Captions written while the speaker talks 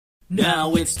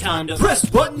Now it's time to press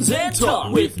buttons and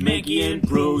talk with Manky and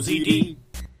ProZD.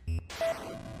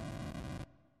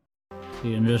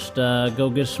 You can just go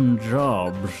get some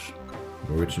jobs.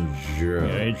 Go get some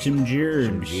jobs. Yeah, get some jobs.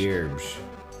 Some jobs.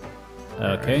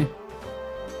 Okay. Right.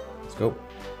 Let's go.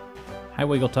 Hi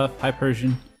Wiggletuff. Hi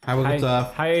Persian. Hi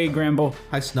Wiggletuff. Hi Gramble.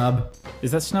 Hi Snub.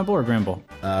 Is that Snubble or Gramble?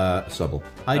 Subble.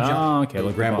 Hi Jump. Oh, okay.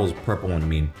 Look, Gramble's purple and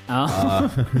mean. Oh.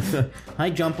 Hi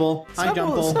Jumple. Hi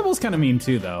Jumple. Snubble's kind of mean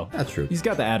too, though. That's true. He's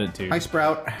got the attitude. Hi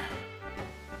Sprout.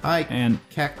 Hi. And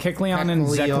Kekleon and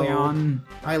Zekleon.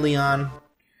 Hi Leon.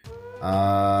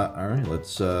 All right.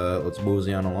 Let's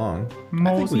mosey on along.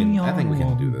 I think we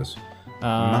can do this.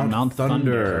 Mount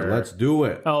Thunder. Let's do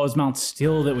it. Oh, it was Mount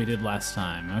Steel that we did last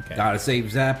time. Okay. Gotta save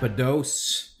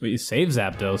Zapdos. Wait, you saved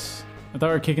Zapdos? I thought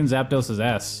we were kicking Zapdos'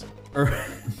 ass.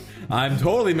 I'm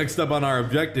totally mixed up on our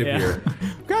objective here.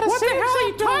 Gotta what the hell are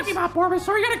you talking about,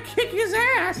 Bulbasaur? You gotta kick his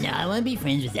ass. No, I want to be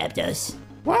friends with Zapdos.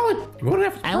 Well, you won't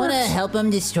have to. I want to help him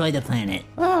destroy the planet.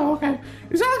 Oh, okay.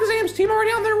 Is Alakazam's team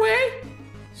already on their way?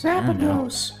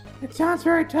 Zapdos. It sounds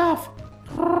very tough.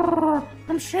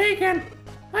 I'm shaking.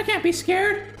 I can't be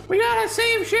scared. We gotta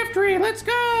save Shiftry. Let's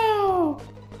go.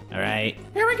 All right.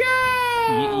 Here we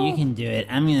go. You can do it.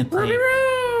 I'm gonna play.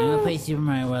 I'm gonna play Super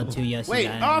Mario World 2 Yoshi. Wait,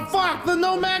 oh fuck, the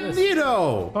no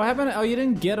Magneto! Oh, happened? Oh, you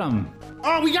didn't get him.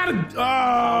 Oh, we gotta.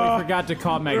 Oh, we forgot to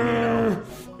call Magneto.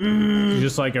 He's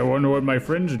just like, I wonder what my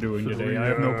friends are doing today. I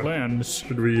have no plans.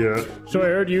 Should we, So I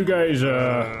heard you guys,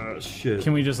 shit.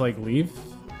 Can we just, like, leave?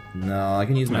 No, I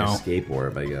can use my No. escape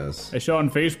orb, I guess. I saw on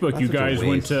Facebook you such a guys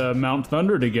went waste. to Mount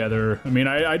Thunder together. I mean,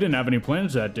 I didn't have any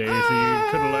plans that day, so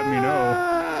you could have let me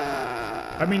know.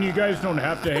 I mean, you guys don't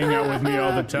have to hang out with me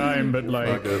all the time, but,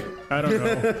 like, I don't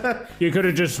know. You could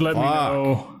have just let me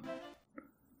know.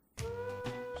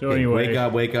 So anyway. Wake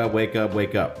up, wake up, wake up,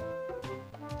 wake up.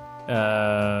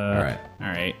 Alright.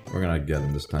 Alright. We're gonna get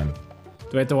him this time.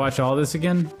 Do I have to watch all this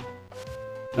again?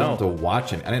 You don't have to watch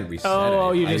him. I didn't reset it.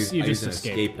 Oh, you I just used an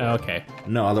escaped. orb. Okay.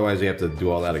 No, otherwise we have to do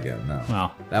all that again. No.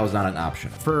 Well. That was not an option.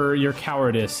 For your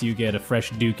cowardice, you get a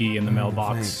fresh dookie in the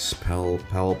mailbox. Thanks,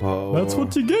 Pelpo. That's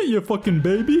what you get, you fucking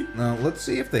baby. Now, let's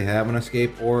see if they have an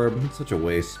escape orb. It's such a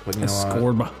waste, but you know what?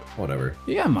 Scorb. Whatever.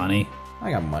 You got money.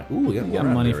 I got money. Ooh, we got, You got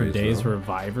money for Days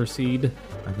Reviver Seed.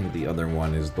 I think the other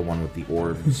one is the one with the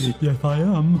orbs. Yes, I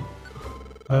am.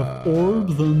 I have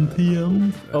orbs and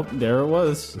TMs. Oh, there it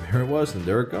was. There it was, and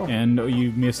there it go. And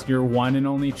you missed your one and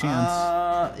only chance.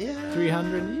 Yeah.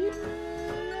 300.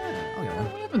 I'll get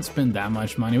one. We haven't spent that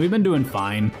much money. We've been doing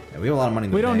fine. Yeah, we have a lot of money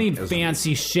in the We don't bank. need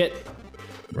fancy shit.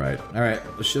 Right. All right.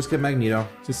 Let's just get Magneto.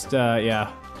 Just,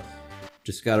 yeah.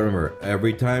 Just gotta remember,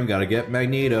 every time gotta get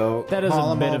Magneto. That is Call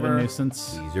a him bit over. of a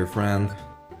nuisance. He's your friend.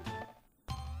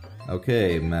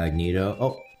 Okay, Magneto.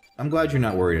 Oh, I'm glad you're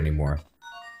not worried anymore.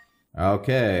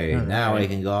 Okay, now I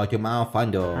can go to Mount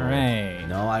Thunder. Alright.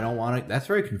 No, I don't want to. That's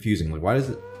very confusing. Like, why does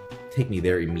it take me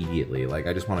there immediately? Like,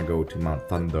 I just want to go to Mount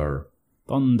Thunder.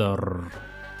 Thunder.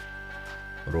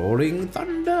 Rolling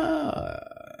Thunder.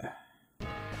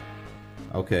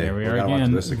 Okay, Here we we are gotta watch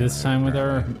again. This This time with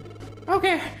our...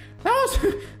 Okay,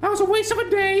 that was a waste of a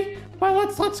day.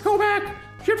 But let's go back.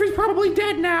 Shiftry's probably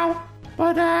dead now.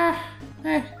 But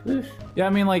Yeah, I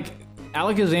mean, like,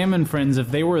 Alakazam and friends,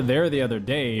 if they were there the other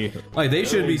day, Like, they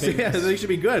should be. Yeah, they should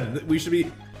be good. We should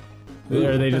be.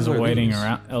 are they just What are waiting these?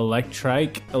 around?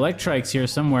 Electrike's here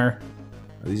somewhere.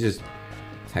 Are these just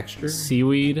texture?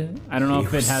 Seaweed? I don't know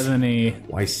if it has any...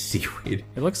 Why seaweed?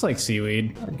 It looks like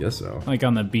seaweed. I guess so. Like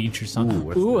on the beach or something. Ooh,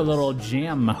 what's Ooh, a this? little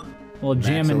jam. A little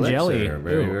jam Max and Elixir. jelly.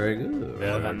 Very, Ooh. very good.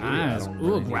 Very nice. I don't Ooh,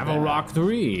 really need Gravel that. Rock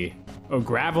 3. Oh,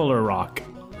 Graveler Rock.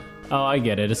 Oh, I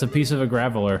get it. It's a piece of a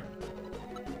Graveler.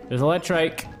 There's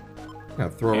Electrike. I'm gonna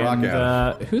throw a rock And,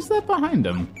 at him. who's that behind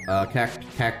him? Oh,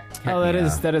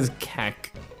 that is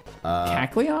Cac.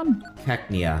 Cacleon?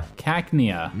 Cacnea.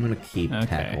 Cacnea. I'm gonna keep Okay.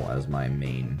 Tackle as my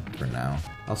main for now.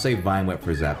 I'll save Vine Whip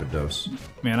for Zapdos.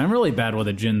 Man, I'm really bad with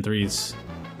the Gen 3s.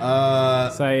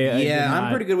 So I did yeah, not- I'm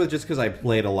pretty good with just because I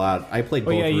played a lot. I played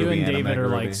Oh both yeah, you Ruby and David Mega are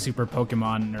like Ruby. super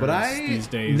Pokemon nerds But these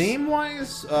days.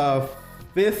 name-wise,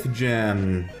 5th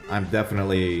gen, I'm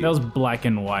definitely... That was black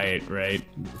and white, right?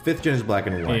 5th gen is black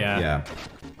and white, Yeah. yeah.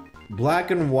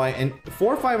 Black and white, and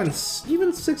 4, 5, and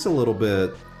even 6 a little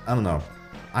bit. I don't know.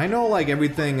 I know like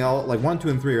everything else, like 1, 2,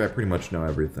 and 3, I pretty much know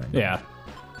everything. Yeah.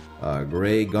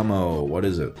 Gray Gummo, what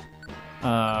is it?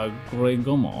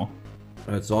 Gregomo.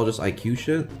 It's all just IQ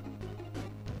shit?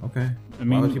 Okay. I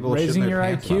mean, raising your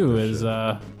IQ is,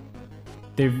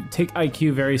 they take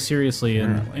IQ very seriously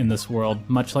in this world,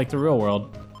 much like the real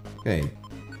world. Okay.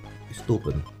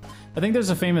 Stupid. I think there's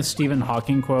a famous Stephen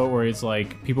Hawking quote where he's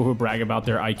like, people who brag about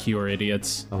their IQ are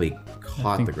idiots. Oh, he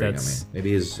caught the gray gummy.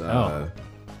 Maybe his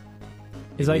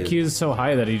IQ is so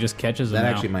high that he just catches them.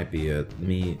 That actually might be it. Give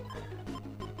me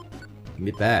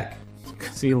it back.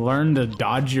 Because he learned to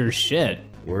dodge your shit.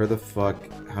 Where the fuck?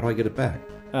 How do I get it back?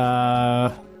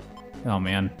 Oh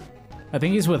man. I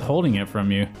think he's withholding it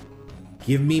from you.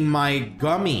 Give me my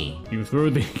gummy. You threw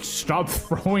the... Stop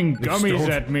throwing gummies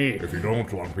at me. If you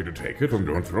don't want me to take it, then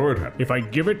don't throw it at me. If I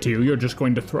give it to you, you're just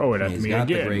going to throw it at He's me got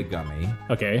again. the gray gummy.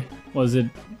 Okay. Is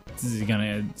he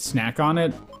gonna snack on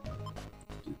it?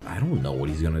 I don't know what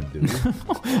he's gonna do.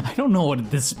 I don't know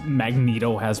what this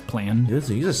Magneto has planned.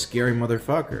 He's a scary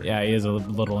motherfucker. Yeah, he is a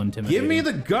little intimidating. Give me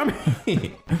the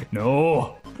gummy.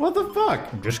 No. What the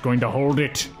fuck? I'm just going to hold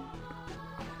it.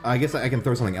 I guess I can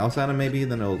throw something else at him maybe,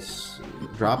 then it'll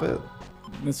drop it.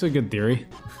 That's a good theory.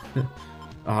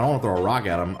 I don't want to throw a rock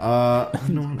at him.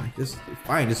 No, just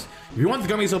fine. Just if you want the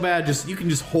gummy so bad, you can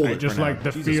just hold it. I just for like now.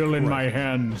 the Jesus feel in Christ. my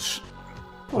hands.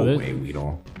 Oh, wait,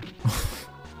 Weedle.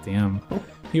 Damn.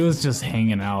 He was just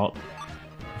hanging out.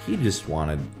 He just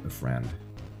wanted a friend.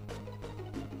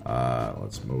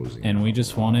 Let's mosey. And we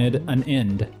just wanted an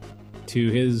end to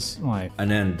his life.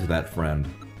 An end to that friend.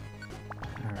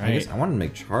 All I guess right. I wanted to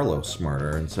make Charlo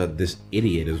smarter and said this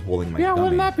idiot is holding my Yeah, gummy.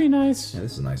 wouldn't that be nice? Yeah,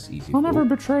 this is a nice, easy. I'll never fool.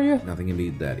 betray you. Nothing can be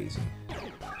that easy.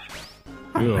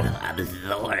 Ew.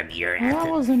 Absorb your That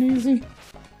wasn't easy.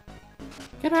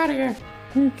 Get out of here.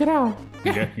 Get out.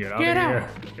 Get out Get of out. here.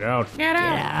 Get out. Get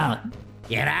out. out.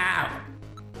 Get out.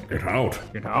 Get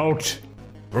out. Get out.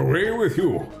 Away with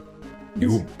you.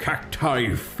 You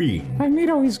cacti fiend.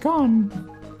 Magneto, he's gone.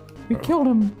 We killed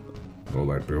him. All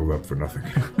that build up for nothing.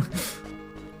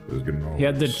 It was getting all He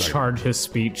had to excited. charge his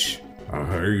speech.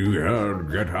 Yeah,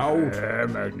 get out.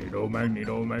 Magneto,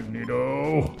 Magneto,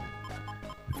 Magneto.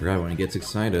 I forgot when he gets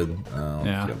excited.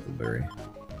 Yeah. Get the berry.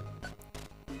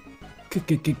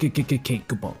 Cake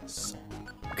balls.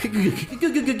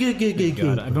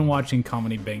 God, I've been watching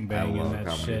Comedy Bang Bang and that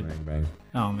Comedy shit. Bang Bang.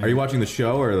 Oh man. Are you watching the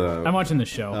show or the I'm watching the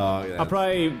show. Oh, yeah. I'll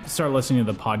probably start listening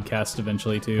to the podcast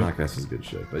eventually too. podcast is good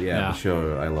shit? But yeah, Yeah. the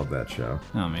show. I love that show.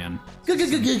 Oh man. For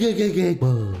those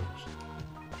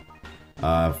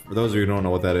of you who don't know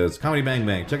what that is, Comedy Bang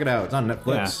Bang. Check it out. It's on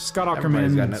Netflix. Yeah, Scott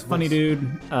Everybody's got Aukerman, Netflix. funny dude.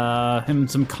 Him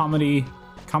and some comedy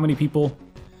people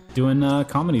doing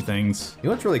comedy things. You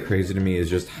know what's really crazy to me is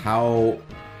just how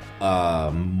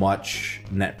much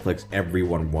Netflix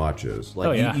everyone watches. Like,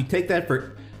 Oh, yeah. you take that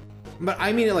for, but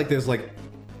I mean it like this. Like,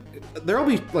 there'll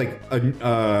be like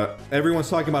everyone's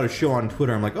talking about a show on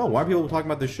Twitter. I'm like, oh, why are people talking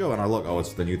about this show? And I look, oh,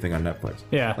 it's the new thing on Netflix.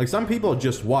 Yeah. Like some people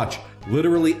just watch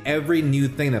literally every new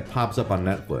thing that pops up on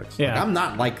Netflix. Yeah. Like, I'm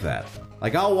not like that.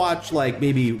 Like I'll watch like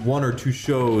maybe one or two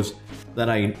shows that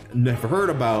I never heard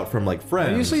about from like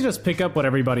friends. I usually just pick up what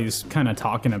everybody's kind of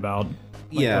talking about.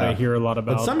 Like yeah, what I hear a lot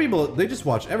about. But some people, they just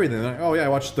watch everything. They're like, oh yeah, I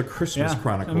watched the Christmas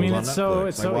Chronicles. I mean, on it's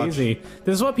Netflix. so I watched- easy.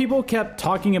 This is what people kept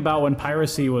talking about when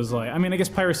piracy was like. I mean, I guess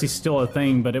piracy's still a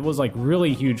thing, but it was like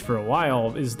really huge for a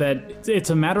while. Is that it's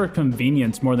a matter of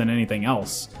convenience more than anything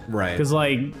else. Right. Because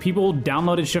like people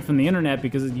downloaded shit from the internet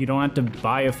because you don't have to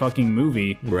buy a fucking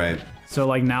movie. Right. So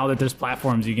like now that there's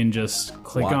platforms, you can just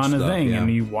click Watch on a stuff, thing yeah.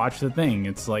 and you watch the thing.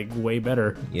 It's like way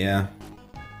better. Yeah.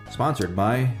 Sponsored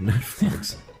by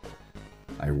Netflix.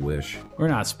 I wish. We're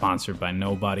not sponsored by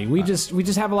nobody. We just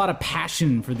have a lot of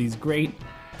passion for these great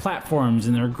platforms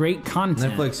and their great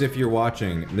content. Netflix, if you're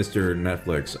watching, Mr.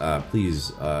 Netflix,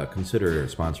 please consider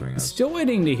sponsoring us. Still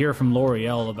waiting to hear from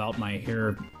L'Oreal about my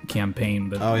hair campaign,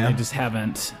 but Oh, yeah? I just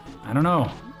haven't. I don't know.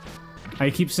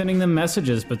 I keep sending them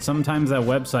messages, but sometimes that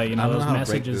website, I don't those know how to break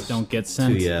messages this don't get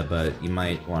sent. to you, but you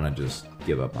might want to just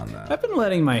give up on that. I've been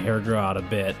letting my hair grow out a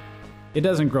bit. It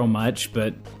doesn't grow much,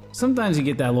 but sometimes you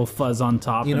get that little fuzz on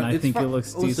top, and I it's think fun. it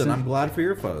looks Listen, decent. I'm glad for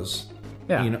your fuzz.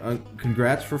 Yeah. You know,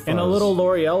 congrats for fuzz. And a little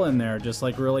L'Oreal in there just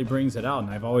like really brings it out.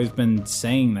 And I've always been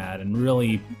saying that and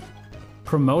really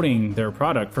promoting their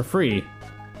product for free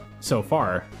so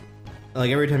far.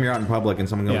 Like every time you're out in public and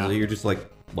someone goes, Yeah. you're just like,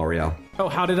 L'Oreal. Oh,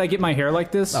 how did I get my hair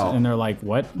like this? Oh. And they're like,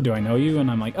 what? Do I know you? And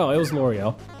I'm like, oh, it was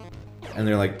L'Oreal. And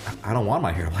they're like, I don't want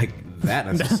my hair like that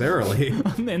necessarily.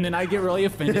 And then I get really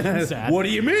offended and sad. What do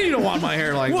you mean you don't want my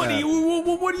hair like What that?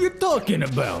 are you talking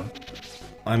about?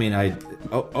 I mean,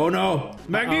 oh no,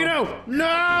 Magneto,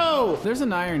 no! There's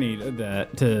an irony to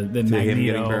that to the To Magneto. him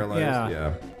getting paralyzed. Yeah.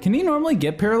 Yeah. Can he normally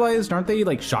get paralyzed? Aren't they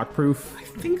like shockproof? I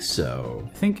think so.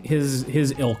 I think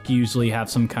his ilk usually have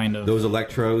some kind of Those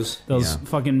electros. those Yeah.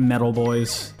 fucking metal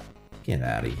boys. Get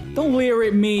out of here. Don't leer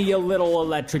at me, you little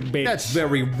electric bitch. That's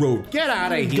very rude. Get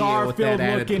out of here with that Garfield-looking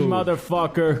attitude.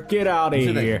 motherfucker. Get out of Is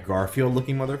it here. that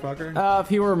Garfield-looking motherfucker? If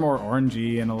he were more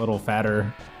orangey and a little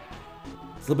fatter.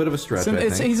 It's a little bit of a stretch, I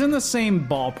think. He's in the same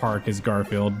ballpark as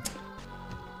Garfield.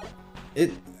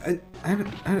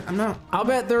 I'm not. I'll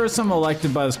bet there are some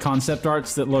Electabuzz concept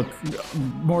arts that look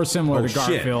more similar to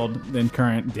Garfield than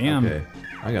current. Damn. Okay,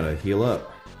 I gotta heal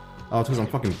up. Oh, it's because I'm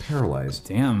fucking paralyzed.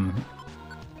 Damn.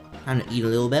 I'm gonna eat a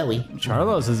little belly.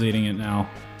 Charlos is eating it now.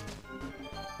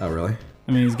 Oh, really?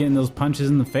 I mean, he's getting those punches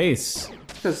in the face.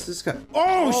 Because this guy.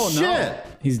 Oh shit! No.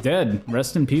 He's dead.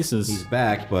 Rest in pieces. He's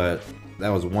back, but that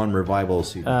was one revival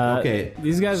season. Okay,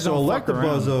 these guys don't fuck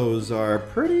around. Electabuzzos are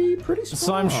pretty strong.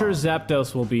 So I'm sure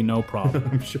Zapdos will be no problem.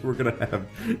 I'm sure we're gonna have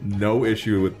no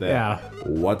issue with that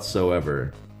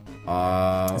whatsoever.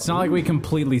 It's not like we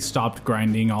completely stopped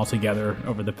grinding altogether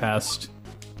over the past.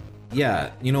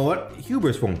 Yeah, you know what?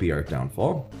 Hubris won't be our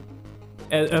downfall.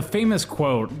 A famous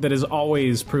quote that is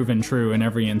always proven true in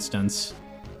every instance.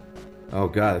 Oh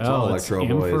god, it's all Electro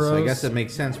Boys. Ampharos. I guess it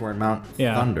makes sense. We're in Mount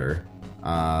Thunder.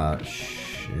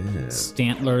 Shit.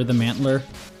 Stantler the Mantler.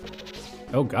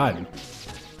 Oh god.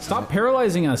 Stop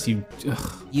paralyzing us, you...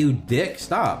 Ugh. You dick,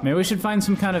 stop. Maybe we should find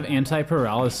some kind of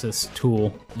anti-paralysis tool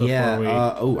before we...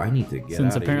 oh, I need to get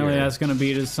Since out apparently of here. that's gonna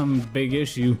be just some big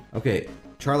issue. Okay,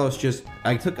 Charlos just...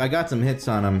 I got some hits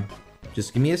on him.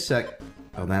 Just give me a sec.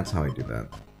 Oh, that's how I do that.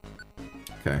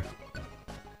 Okay.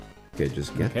 Okay,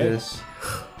 just get this.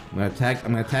 I'm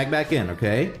gonna tag back in,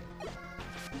 okay?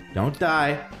 Don't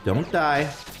die. Don't die.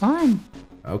 Fine.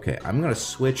 Okay, I'm gonna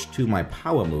switch to my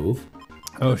power move.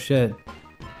 Oh shit.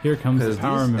 Here comes the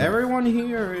power move. Everyone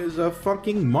here is a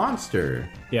fucking monster.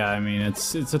 Yeah, I mean,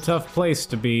 it's a tough place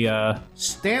to be,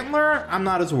 Stantler, I'm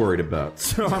not as worried about.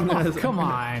 So I'm gonna... Oh, come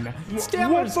on.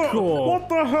 Stantler's cool. What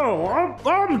the hell?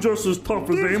 I'm just as tough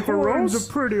as Ampharos.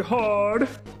 are pretty hard.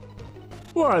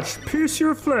 Watch, pierce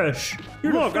your flesh.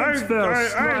 Look,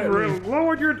 I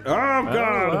lowered your... Oh,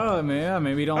 God. Oh, man,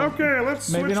 maybe don't... Okay, let's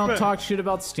switch Maybe don't back. talk shit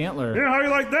about Stantler. Yeah, how you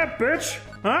like that, bitch?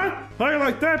 Huh? How you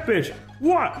like that, bitch?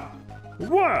 What?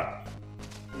 What?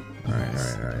 All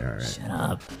right. Shut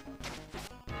up.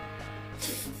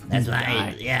 That's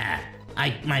why,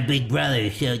 my big brother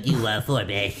showed you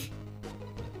Forbes.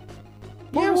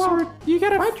 Yeah, well, you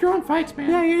gotta fight your own fights, man.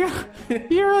 Yeah.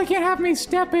 You really can't have me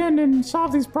step in and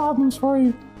solve these problems for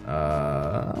you.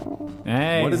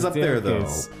 Hey, what is up there, though? What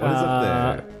is up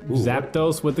there? Ooh,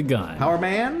 Zapdos with the gun. Power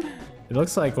Man? It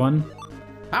looks like one.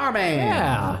 Power Man!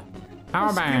 Yeah. Power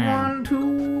Let's Man. give on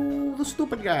to the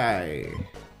stupid guy.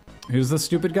 Who's the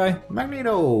stupid guy?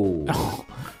 Magneto.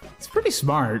 He's pretty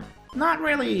smart. Not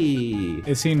really.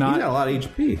 Is he not? He's got a lot of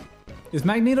HP. Is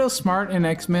Magneto smart in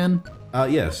X-Men?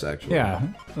 Yes, actually. Yeah,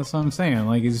 that's what I'm saying.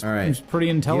 Like, he's pretty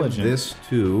intelligent. Give this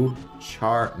to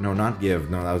No, not give.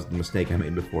 No, that was the mistake I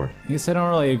made before. I guess I don't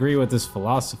really agree with his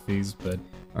philosophies, but...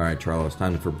 All right, Charles,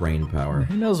 time for brain power.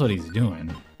 He knows what he's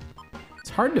doing. It's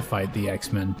hard to fight the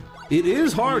X-Men. It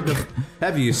is hard to...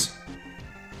 Have you...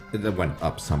 That went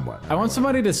up somewhat. I want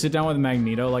somebody to sit down with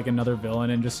Magneto, like another villain,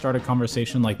 and just start a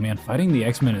conversation like, man, fighting the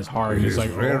X-Men is hard. It He's is like,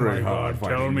 very oh my hard god,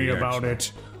 tell fighting me the about X-Men.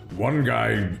 it. One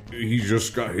guy, he's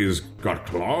got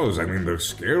claws. I mean, they're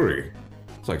scary.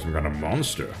 It's like some kind of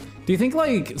monster. Do you think,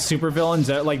 like,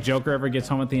 supervillains, like Joker ever gets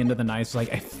home at the end of the night, it's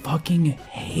like, I fucking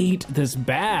hate this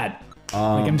bat.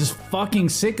 Like, I'm just fucking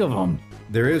sick of them.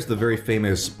 There is the very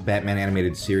famous Batman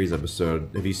animated series episode.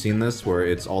 Have you seen this? Where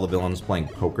it's all the villains playing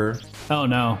poker. Oh,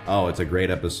 no. Oh, it's a great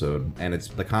episode. And it's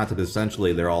the concept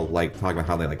essentially they're all like talking about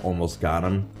how they like almost got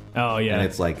him. Oh, yeah. And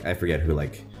it's like, I forget who,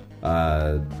 like,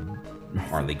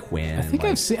 Harley Quinn. I think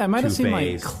like, I might have seen, like,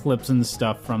 Two-Face. clips and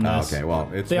stuff from Oh, this. okay, well,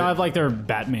 it's... They all have, like, their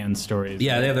Batman stories.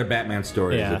 Yeah, they have their Batman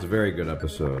stories. Yeah. It's a very good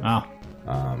episode. Oh.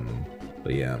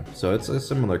 But yeah, so it's a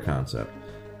similar concept.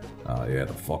 Oh, yeah,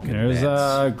 the fucking There's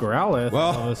bats. Growlithe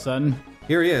Well, all of a sudden.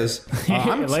 Here he is.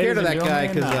 I'm Ladies scared of and that guy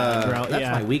because gentlemen, that's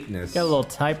yeah. my weakness. Got a little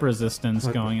type resistance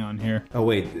going on here. Oh,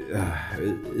 wait.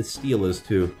 Steel is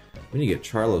too. We need to get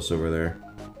Charlos over there.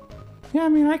 Yeah, I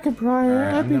mean, I could probably. All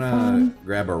right, That'd I'm be gonna fun.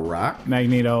 grab a rock.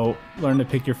 Magneto, learn to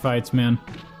pick your fights, man.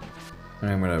 And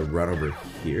I'm gonna run over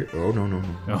here. Oh, no.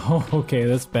 Oh, okay,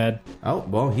 that's bad. Oh,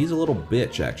 well, he's a little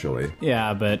bitch, actually.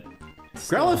 Yeah, but...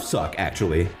 Growlithe suck,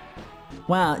 actually.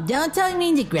 Well, don't talk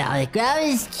mean to Growlithe.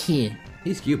 Growlithe is cute.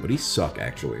 He's cute, but he suck,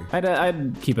 actually.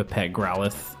 I'd keep a pet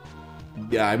Growlithe.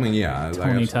 Yeah, I mean, yeah.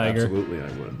 Tony Tiger. Absolutely, I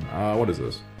would. What is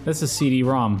this? That's a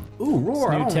CD-ROM. Ooh, Roar.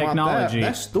 It's new I don't technology. Want that.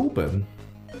 That's stupid.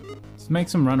 This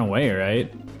makes them run away,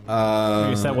 right? I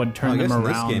guess that would turn I guess them in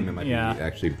around. this game, it might be yeah.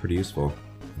 actually pretty useful.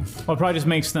 Well, it probably just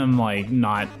makes them, like,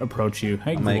 not approach you.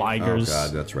 Hey, Glygers. Oh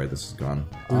god, that's right. This is gone.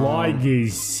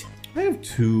 Glygers. I have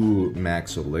 2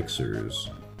 max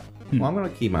elixirs. Well, I'm gonna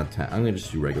keep my I'm gonna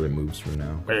just do regular moves for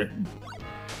now.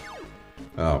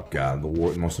 Oh god,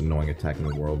 the most annoying attack in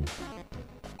the world.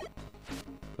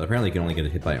 But apparently you can only get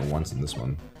hit by it once in this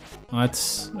one.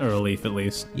 That's a relief at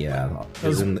least. Yeah. It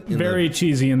was very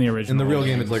cheesy in the original. In the real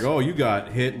game, it's like, oh, you got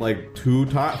hit like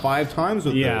 5 times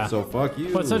with it, so fuck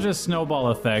you. But such a snowball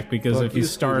effect because Fuck if you you,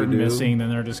 start Scooby-Doo. missing, then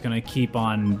they're just gonna keep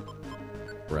on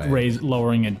Right.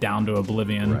 lowering it down to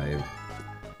oblivion. Right.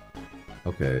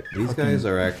 Okay, these guys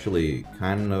are actually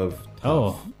kind of tough.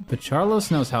 Oh, but Charlos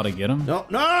knows how to get him. No,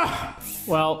 no!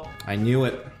 Well, I knew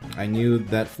it. I knew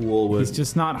that fool would... he's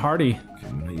just not hardy. Okay,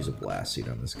 I'm gonna use a blast seed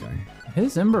on this guy.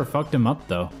 His Ember fucked him up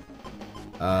though.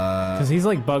 Because he's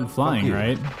like bug flying, you.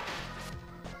 right?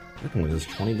 That only does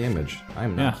 20 damage.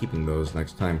 I'm not keeping those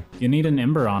next time. You need an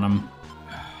Ember on him.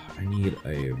 I need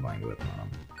a Vine Whip on him.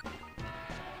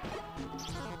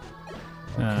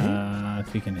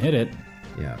 If you can hit it.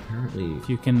 Yeah, apparently... If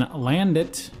you can land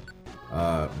it.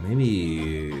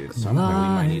 Maybe at some point we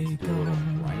might need to do a little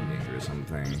grinding or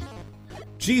something.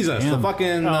 Jesus, Damn. the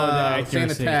fucking the sand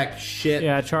accuracy. attack shit.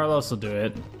 Yeah, Charlos will do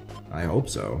it. I hope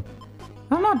so.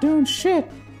 I'm not doing shit.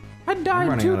 I I'm died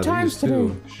running 2 out of times these today.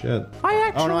 too. Shit. I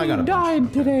actually Oh, no, I got a bunch. died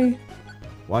Okay. today.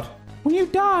 What? When you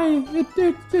die,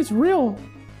 it's real.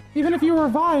 Even if you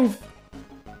revive.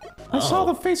 I saw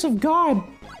the face of God,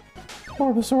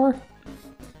 Bulbasaur.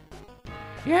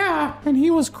 Yeah, and he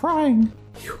was crying.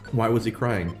 Why was he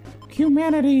crying?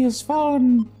 Humanity has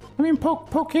fallen. I mean,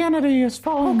 Pocanity has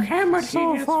fallen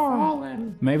so far.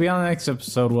 Maybe on the next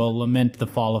episode we'll lament the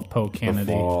fall of The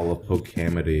Pocanity. fall of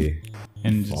Pocamity.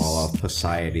 And just, Fall of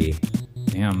Society.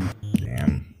 damn,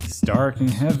 Damn. it's dark and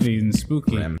heavy and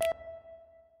spooky. Grim.